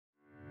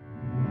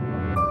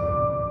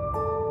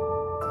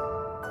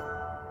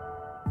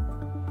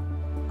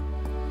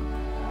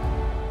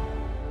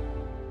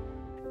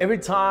Every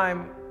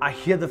time I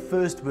hear the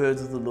first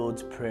words of the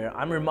Lord's Prayer,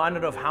 I'm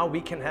reminded of how we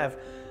can have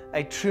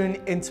a true and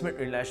intimate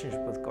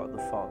relationship with God the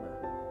Father.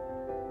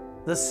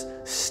 This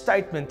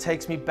statement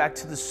takes me back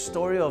to the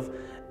story of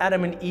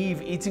Adam and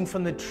Eve eating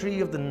from the tree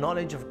of the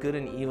knowledge of good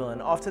and evil.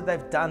 And after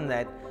they've done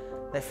that,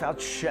 they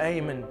felt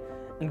shame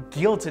and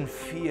guilt and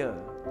fear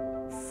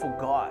for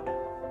God.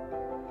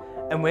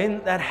 And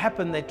when that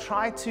happened, they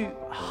tried to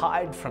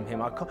hide from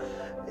Him.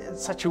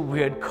 It's such a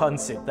weird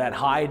concept, that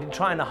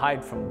trying to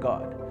hide from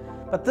God.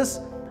 But this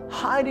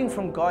hiding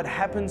from God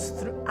happens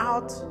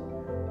throughout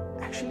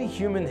actually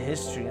human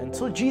history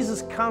until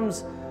Jesus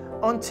comes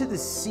onto the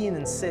scene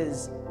and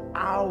says,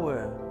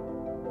 "Our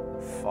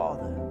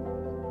Father."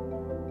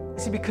 You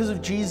see, because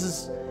of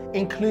Jesus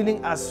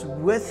including us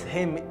with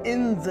Him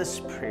in this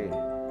prayer,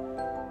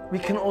 we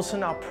can also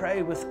now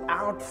pray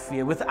without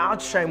fear,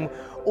 without shame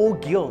or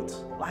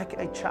guilt, like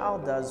a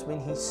child does when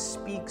he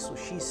speaks or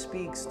she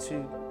speaks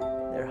to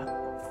their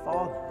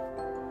Father.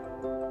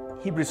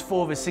 Hebrews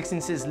 4 verse 16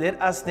 says,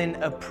 "Let us then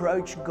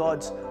approach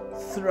God's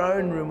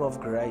throne room of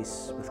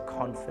grace with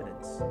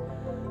confidence,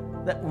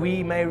 that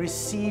we may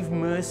receive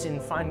mercy and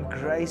find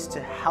grace to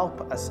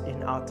help us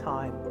in our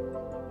time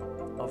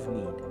of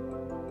need."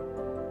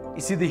 You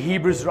see, the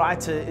Hebrews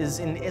writer is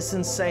in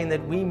essence saying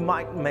that we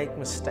might make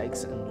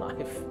mistakes in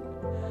life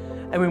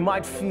and we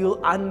might feel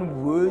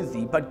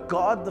unworthy, but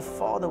God the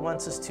Father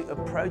wants us to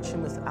approach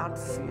Him without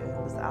fear,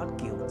 without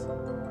guilt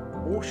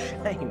or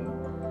shame,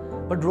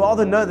 but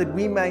rather know that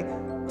we may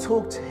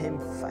talk to Him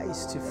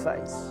face to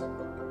face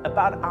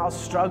about our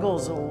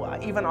struggles or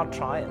even our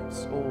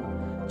triumphs or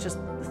just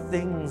the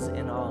things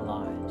in our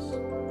lives.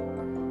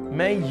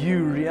 May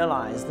you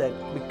realize that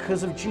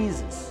because of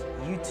Jesus,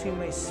 you too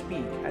may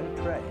speak and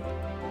pray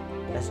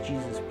as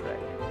Jesus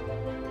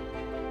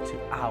prayed, to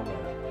our